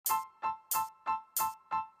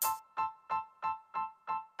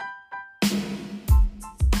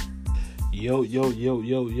Yo,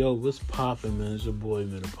 what's poppin', man? It's your boy,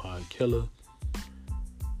 man, the Pod Killer.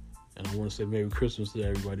 And I want to say Merry Christmas to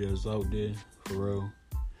everybody that's out there, for real.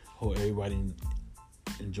 Hope everybody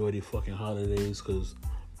enjoy their fucking holidays, because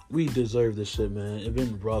we deserve this shit, man. It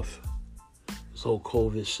been rough. This whole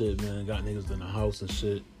COVID shit, man, got niggas in the house and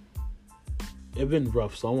shit. It been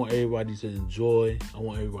rough, so I want everybody to enjoy. I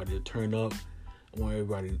want everybody to turn up. I want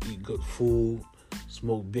everybody to eat good food,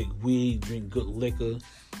 smoke big weed, drink good liquor.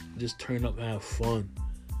 Just turn up and have fun.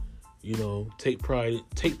 You know, take pride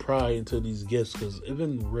into these gifts, because it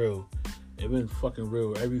been real. It been fucking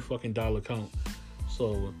real. Every fucking dollar count.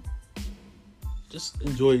 So just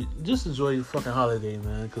enjoy your fucking holiday,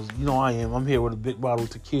 man, because you know I am. I'm here with a big bottle of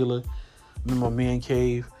tequila. I'm in my man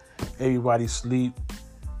cave. Everybody sleep.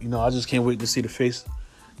 You know, I just can't wait to see the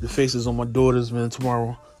faces on my daughters, man,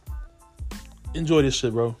 tomorrow. Enjoy this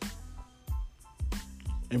shit, bro.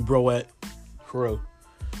 And broette, for real.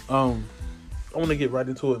 I want to get right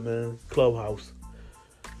into it, man. Clubhouse.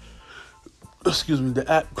 Excuse me,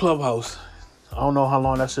 the app Clubhouse. I don't know how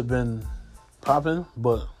long that shit been popping,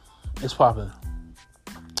 but it's popping.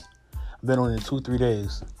 I've been on it 2-3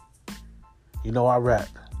 days. You know I rap.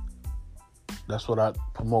 That's what I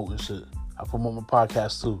promote and shit. I promote my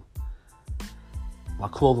podcast too. My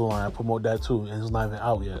clothing line, I promote that too, and it's not even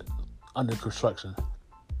out yet. Under construction.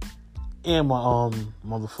 And my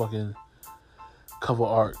motherfucking cover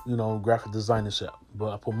art, you know, graphic design and shit.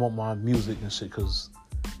 But I promote my music and shit because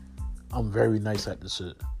I'm very nice at this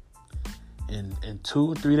shit. In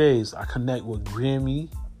 2-3 days, I connect with Grammy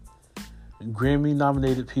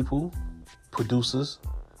nominated people, producers,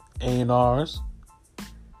 A&Rs,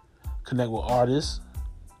 connect with artists,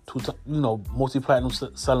 multi-platinum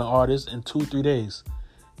selling artists in 2-3 days.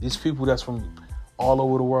 These people that's from all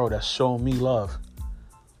over the world that's showing me love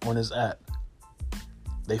on this app.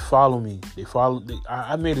 They follow me.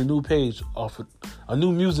 I made a new page a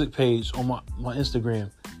new music page on my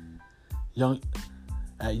Instagram. Young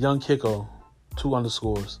Kiko,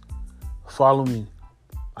 2_. Follow me.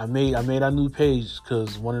 I made a new page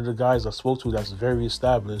because one of the guys I spoke to that's very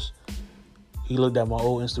established, he looked at my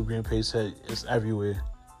old Instagram page, said it's everywhere.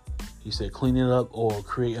 He said clean it up or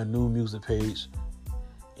create a new music page.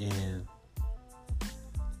 And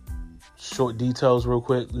short details real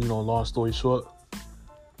quick, long story short,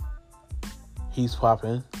 he's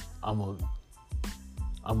popping. I'm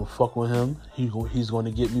a fuck with him. He's going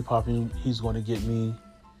to get me popping. He's going to get me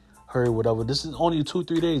heard, whatever. This is only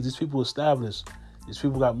 2-3 days. These people established. These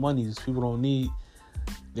people got money. These people don't need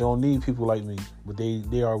people like me, but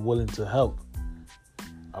they are willing to help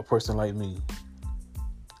a person like me.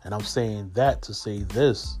 And I'm saying that to say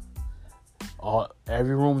this.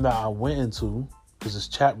 Every room that I went into, because it's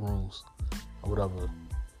chat rooms or whatever,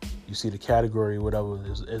 you see the category, whatever.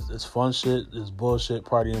 It's fun shit, it's bullshit,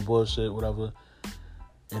 partying bullshit, whatever.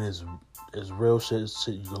 And it's real shit, it's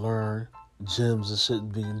shit you can learn. Gems and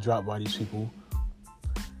shit being dropped by these people.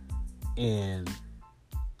 And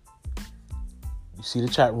you see the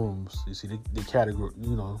chat rooms, you see the category,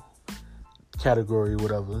 category,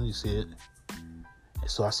 whatever, you see it. And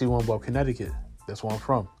so I see one about Connecticut. That's where I'm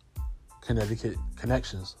from. Connecticut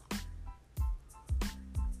Connections.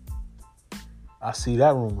 I see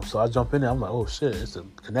that room, so I jump in there. I'm like, oh shit, it's a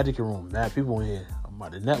Connecticut room. Mad people in here. I'm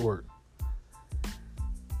about to network.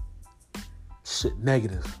 Shit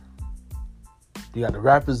negative. You got the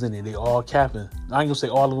rappers in there. They all capping. I ain't gonna say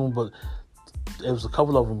all of them, but there was a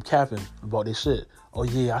couple of them capping about their shit. Oh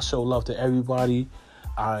yeah, I show love to everybody.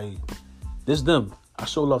 This them. I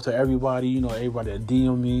show love to everybody. Everybody that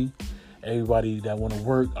DM me, everybody that want to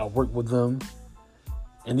work. I work with them.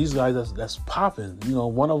 And these guys that's popping.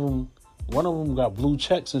 One of them got blue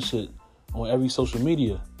checks and shit on every social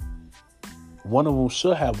media. One of them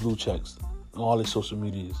should have blue checks on all their social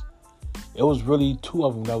medias. It was really 2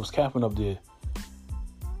 of them that was capping up there.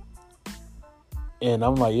 And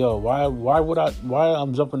I'm like, yo, why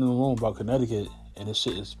I'm jumping in the room about Connecticut and this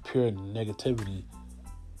shit is pure negativity.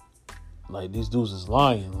 Like, these dudes is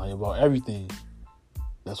lying, like, about everything.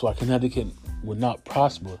 That's why Connecticut would not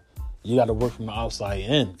prosper. You got to work from the outside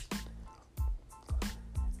in.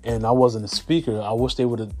 And I wasn't a speaker. I wish they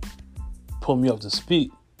would have put me up to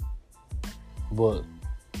speak. But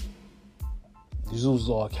these dudes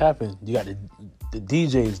all capping. You got the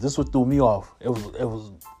DJs. This what threw me off. It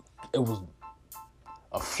was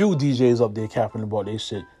a few DJs up there capping about their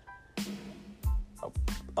shit.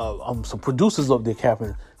 Some producers up there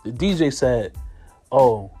capping. The DJ said,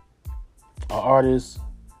 "Oh, our artists,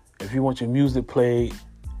 if you want your music played,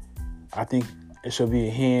 I think it should be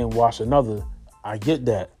a hand wash another." I get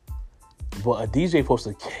that, but a DJ supposed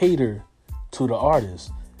to cater to the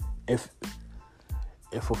artist.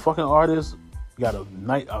 if a fucking artist got a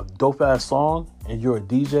dope ass song and you're a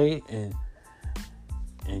DJ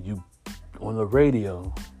and you on the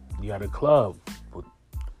radio, you got a club with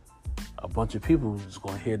a bunch of people who's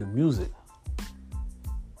gonna hear the music.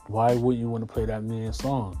 Why would you want to play that man's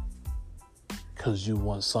song? Because you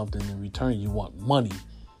want something in return. You want money,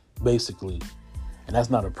 basically. And that's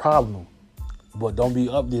not a problem. But don't be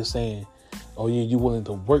up there saying, oh yeah, you're willing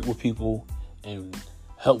to work with people and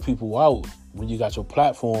help people out when you got your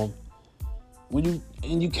platform.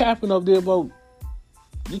 You capping up there about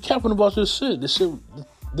this shit. This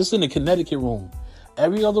in the Connecticut room.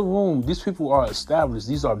 Every other room, these people are established.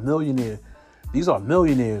 These are millionaires. These are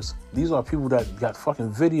millionaires. These are people that got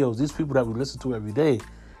fucking videos. These people that we listen to every day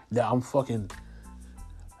that I'm fucking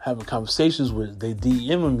having conversations with. They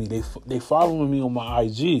DMing me. They following me on my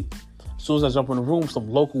IG. As soon as I jump in the room, some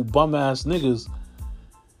local bum ass niggas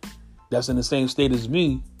that's in the same state as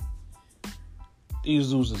me,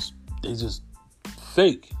 these dudes they just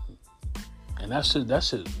fake. And that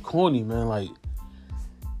shit corny, man. Like,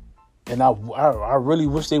 and I really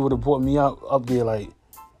wish they would have brought me up there. Like,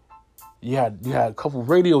 you had a couple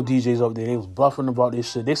radio DJs up there. They was bluffing about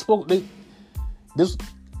this shit. They spoke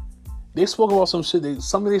about some shit.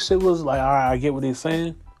 Some of this shit was like, all right, I get what they're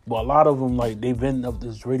saying, but a lot of them, like, they've been up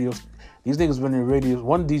this radio. These niggas been in radio.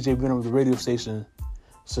 One DJ been up the radio station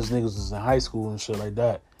since niggas was in high school and shit like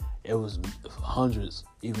that. It was hundreds,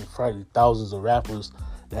 even probably thousands of rappers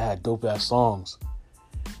that had dope ass songs.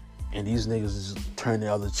 And these niggas just turn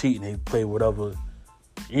the other cheek and they play whatever,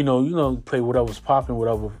 play whatever's popping,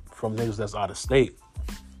 whatever from niggas that's out of state.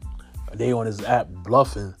 They on his app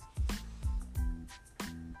bluffing.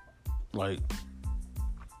 Like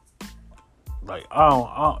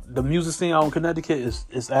the music scene out in Connecticut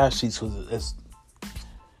is ass cheeks because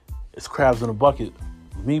it's crabs in a bucket.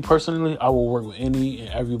 Me personally, I will work with any and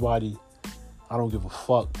everybody. I don't give a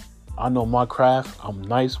fuck. I know my craft. I'm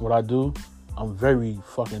nice what I do. I'm very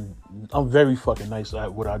fucking nice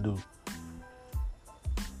at what I do.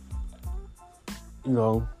 I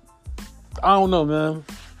don't know, man.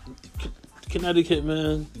 Connecticut,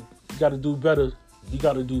 man, you gotta do better. You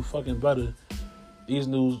gotta do fucking better. These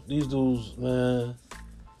dudes, man.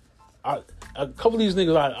 A couple of these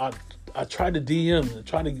niggas, I tried to DM and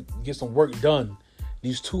try to get some work done.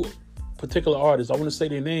 These two particular artists, I want to say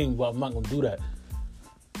their name, but I'm not gonna do that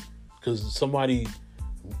because somebody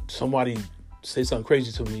say something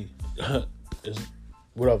crazy to me, is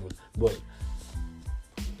whatever. But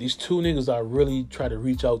these two niggas I really try to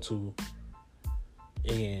reach out to,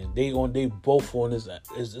 and they both on this.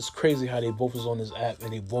 It's crazy how they both was on this app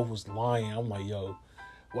and they both was lying. I'm like, yo,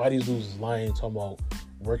 why these dudes is lying, talking about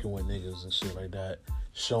working with niggas and shit like that,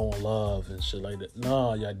 showing love and shit like that.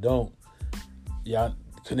 Nah, y'all don't. Y'all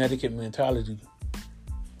Connecticut mentality.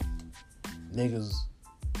 Niggas,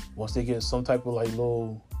 once they get some type of like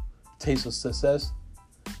little taste of success,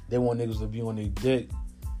 they want niggas to be on their dick.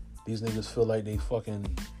 These niggas feel like they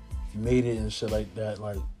fucking made it and shit like that.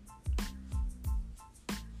 Like,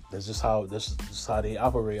 that's just how they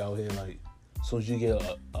operate out here. Like, as soon as you get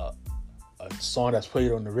a song that's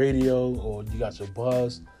played on the radio or you got your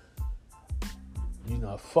buzz, you're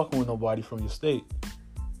not fucking with nobody from your state.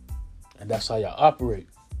 And that's how y'all operate.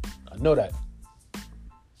 I know that.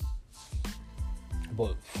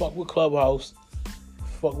 But fuck with Clubhouse.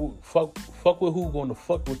 Fuck with who gonna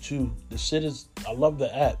fuck with you. The shit is, I love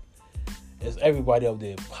the app. It's everybody out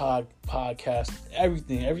there. Podcast,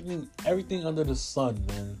 everything under the sun,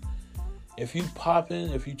 man. If you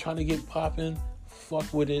popping, if you trying to get popping,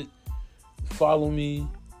 fuck with it. Follow me,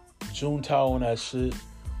 Juntao on that shit.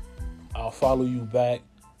 I'll follow you back.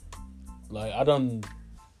 Like, I done,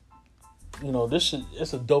 this shit,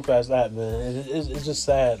 it's a dope ass app, man. And it's just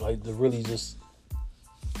sad, like, to really just,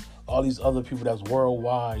 all these other people that's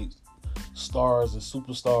worldwide stars and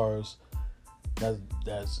superstars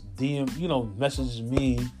that's DM, messaging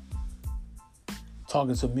me,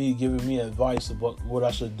 talking to me, giving me advice about what I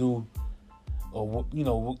should do, or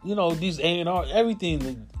these A&R,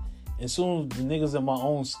 everything. And soon the niggas in my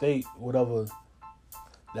own state, whatever,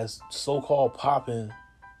 that's so-called popping,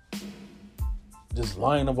 just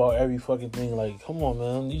lying about every fucking thing. Like, come on,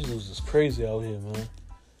 man, these dudes is crazy out here, man.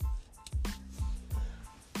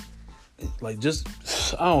 Like, just,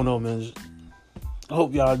 I don't know, man. I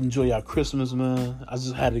hope y'all enjoy y'all Christmas, man. I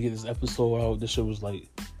just had to get this episode out. This shit was, like,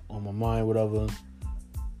 on my mind, whatever.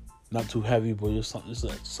 Not too heavy, but it's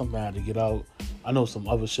something I had to get out. I know some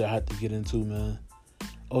other shit I had to get into, man.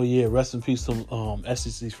 Oh, yeah, rest in peace to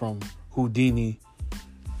SEC from Houdini.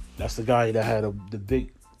 That's the guy that had the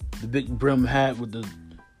big brim hat with the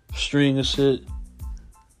string and shit.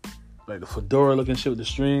 Like the fedora looking shit with the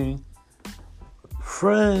string.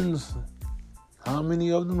 friends. How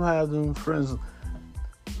many of them have them friends?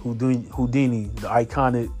 Houdini, the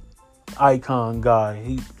icon guy.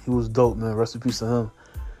 He was dope, man. Rest in peace to him.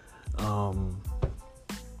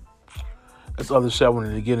 That's other shit I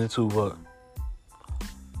wanted to get into, but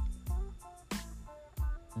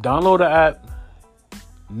download the app,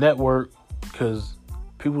 network, because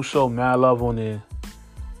people show mad love on there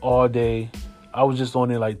all day. I was just on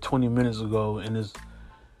there like 20 minutes ago, and it's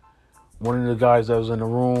one of the guys that was in the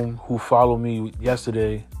room who followed me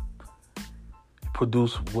yesterday.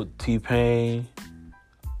 Produced with T-Pain,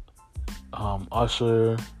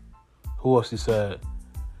 Usher. Who else he said?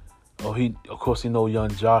 Oh, of course he know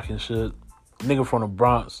Young Jock and shit. Nigga from the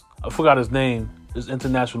Bronx. I forgot his name. It's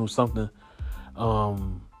International something.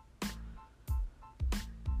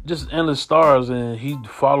 Just endless stars, and he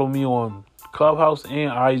followed me on Clubhouse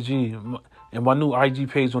and IG. And my new IG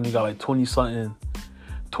page only got like 20 something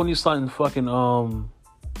fucking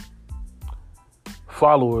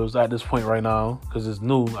followers at this point right now, because it's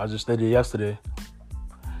new. I just did it yesterday,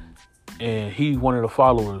 and he one of the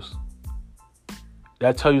followers.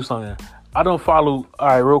 That tell you something. I don't follow. All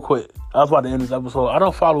right, real quick. I was about to end this episode. I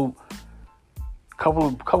don't follow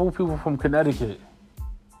couple people from Connecticut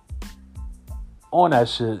on that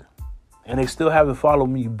shit, and they still haven't followed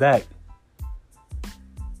me back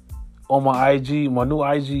on my IG, my new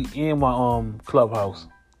IG, and my Clubhouse.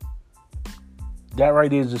 That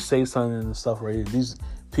right there just say something and stuff right here. These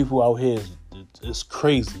people out here, it's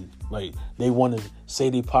crazy. Like, they want to say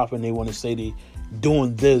they popping, they want to say they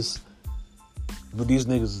doing this, but these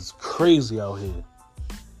niggas is crazy out here.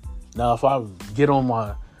 Now, if I get on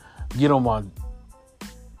my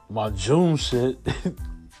June shit,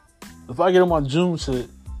 if I get on my June shit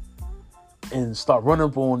and start running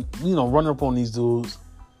up on these dudes,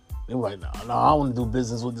 they were like, nah, I don't want to do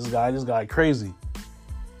business with this guy. This guy crazy.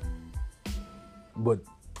 But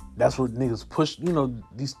that's what niggas push.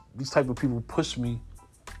 These type of people push me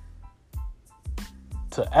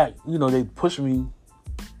to act. They push me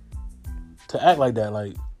to act like that.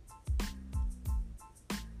 Like,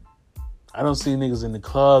 I don't see niggas in the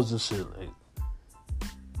clubs and shit. Like,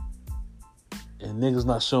 and niggas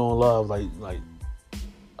not showing love. Like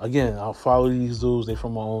again, I'll follow these dudes. They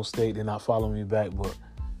from my own state. They're not following me back. But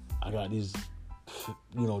I got these,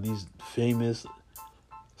 these famous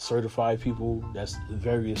certified people that's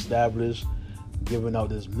very established, giving out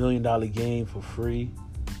this $1 million game for free.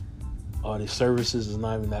 Their services is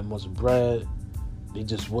not even that much bread. They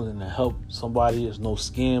just willing to help somebody. There's no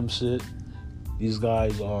scam shit. These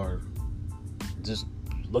guys are just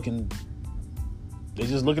looking. They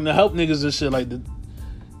just looking to help niggas and shit. Like,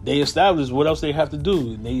 they established what else they have to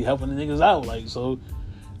do. They helping the niggas out. Like, so,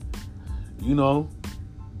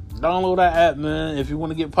 download that app, man. If you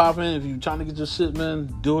want to get popping, if you trying to get your shit, man,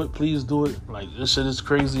 do it. Please do it. Like, this shit is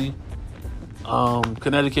crazy.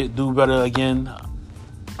 Connecticut, do better again.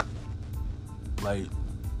 Like,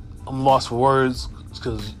 I'm lost for words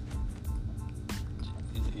because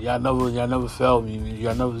y'all never failed me.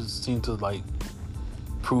 Y'all never seem to like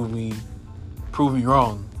prove me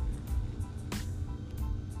wrong.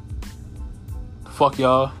 Fuck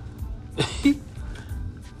y'all.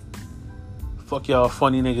 Fuck y'all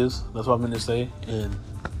funny niggas. That's what I'm gonna say. And,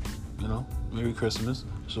 Merry Christmas.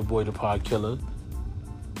 It's your boy, the Pod Killer.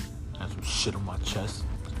 I have some shit on my chest.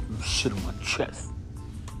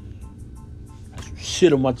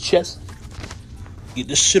 Get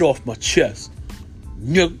this shit off my chest.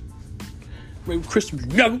 Nigga. Merry Christmas,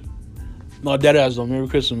 nigga. No, that ass though. Merry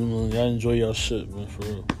Christmas, man. Y'all enjoy y'all shit, man, for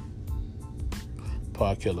real.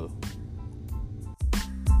 Pod Killer.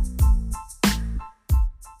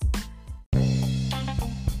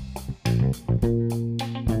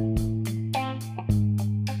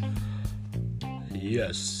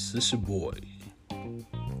 Yes, this your boy,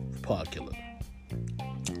 Pod Killer.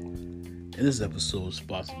 And this episode is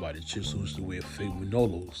sponsored by the chicks who used to wear fake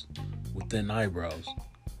Manolos with thin eyebrows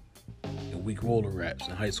and weak roller wraps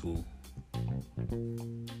in high school.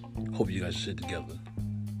 Hope you got your shit together.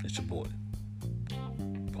 It's your boy,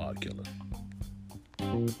 Pod Killer.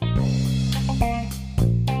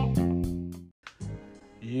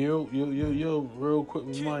 Yo, real quick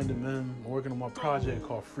reminder, man. I'm working on my project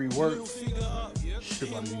called Free Work. Shit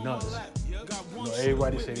about to be nuts.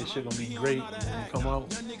 Everybody say this shit gonna be great when it come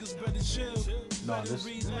out.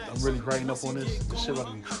 I'm really writing up on this. This shit about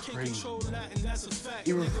to be crazy, man.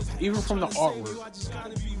 Even from the artwork,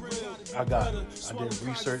 I did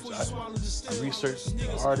research. I researched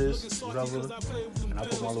the artist, whatever, and I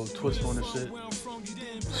put my little twist on this shit.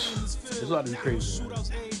 It's about to be crazy, man.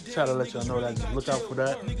 Try to let y'all know that. Look out for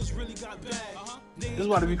that. This is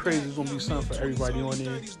about to be crazy. It's gonna be something for everybody on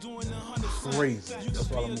there. Crazy.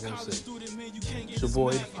 That's all I'm gonna say. It's your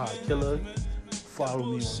boy, the Pod Killer. Follow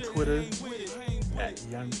me on Twitter at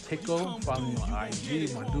Young Kiko. Follow me on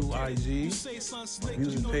IG, my new IG, my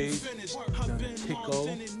music page, Young Kiko,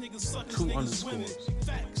 2 underscores.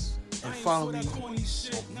 And follow me on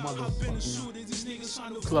motherfucking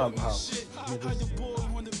Clubhouse, niggas.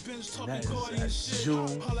 And that is at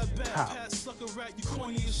June Top.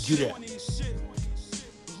 Get that.